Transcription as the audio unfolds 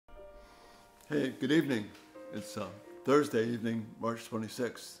Hey, good evening. It's Thursday evening, March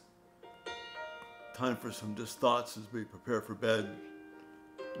 26th. Time for some just thoughts as we prepare for bed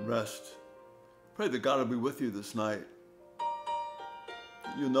and rest. Pray that God will be with you this night.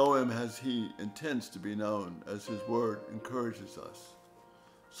 That you know Him as He intends to be known, as His Word encourages us.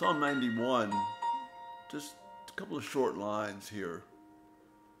 Psalm 91, just a couple of short lines here.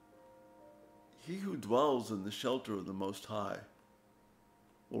 He who dwells in the shelter of the Most High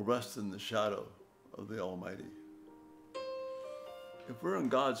will rest in the shadow of the Almighty. If we're in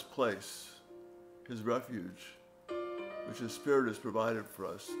God's place, His refuge, which His Spirit has provided for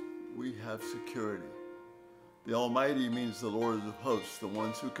us, we have security. The Almighty means the Lord of hosts, the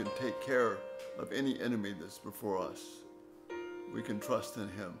ones who can take care of any enemy that's before us. We can trust in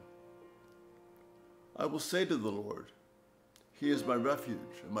Him. I will say to the Lord, He is my refuge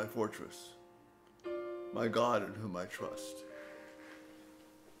and my fortress, my God in whom I trust.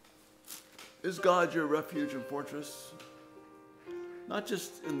 Is God your refuge and fortress? Not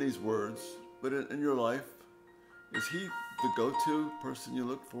just in these words, but in your life. Is He the go-to person you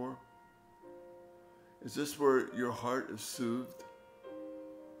look for? Is this where your heart is soothed?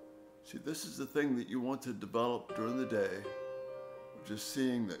 See, this is the thing that you want to develop during the day, just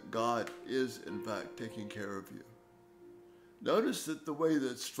seeing that God is, in fact, taking care of you. Notice that the way that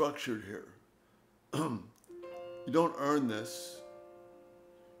it's structured here, you don't earn this.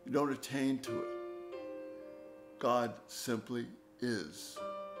 You don't attain to it. God simply is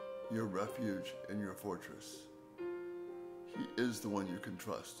your refuge and your fortress. He is the one you can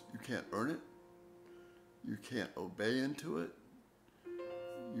trust. You can't earn it. You can't obey into it.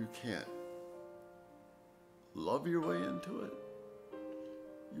 You can't love your way into it.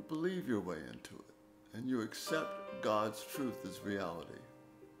 You believe your way into it. And you accept God's truth as reality.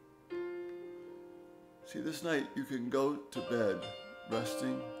 See, this night you can go to bed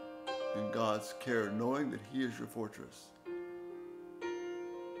resting in God's care, knowing that He is your fortress.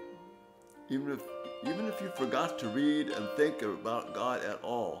 Even if you forgot to read and think about God at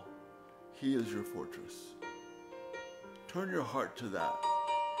all, He is your fortress. Turn your heart to that.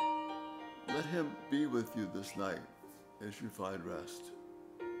 Let Him be with you this night as you find rest.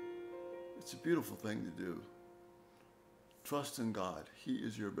 It's a beautiful thing to do. Trust in God. He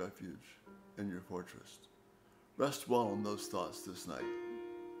is your refuge and your fortress. Rest well in those thoughts this night.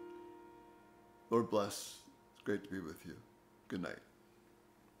 Lord bless. It's great to be with you. Good night.